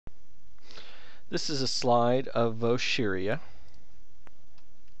This is a slide of Vaucheria.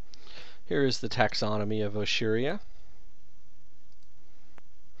 Here is the taxonomy of Vaucheria.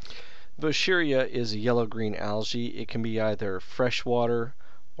 Vaucheria is a yellow-green algae. It can be either freshwater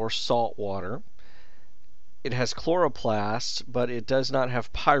or saltwater. It has chloroplasts, but it does not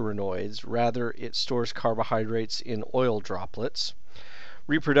have pyrenoids. Rather, it stores carbohydrates in oil droplets.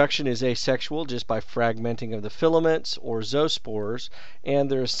 Reproduction is asexual, just by fragmenting of the filaments or zoospores, and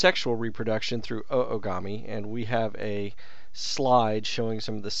there is sexual reproduction through oogamy, and we have a slide showing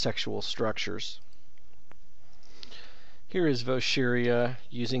some of the sexual structures. Here is Vaucheria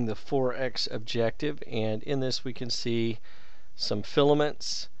using the 4x objective, and in this we can see some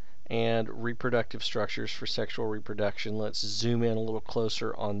filaments and reproductive structures for sexual reproduction. Let's zoom in a little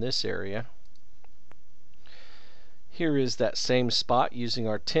closer on this area. Here is that same spot using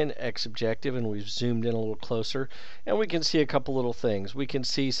our 10x objective, and we've zoomed in a little closer, and we can see a couple little things. We can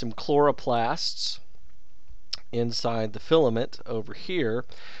see some chloroplasts inside the filament over here,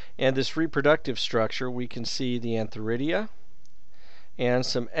 and this reproductive structure, we can see the antheridia and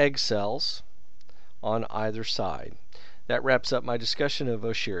some egg cells on either side. That wraps up my discussion of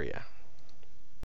Vaucheria.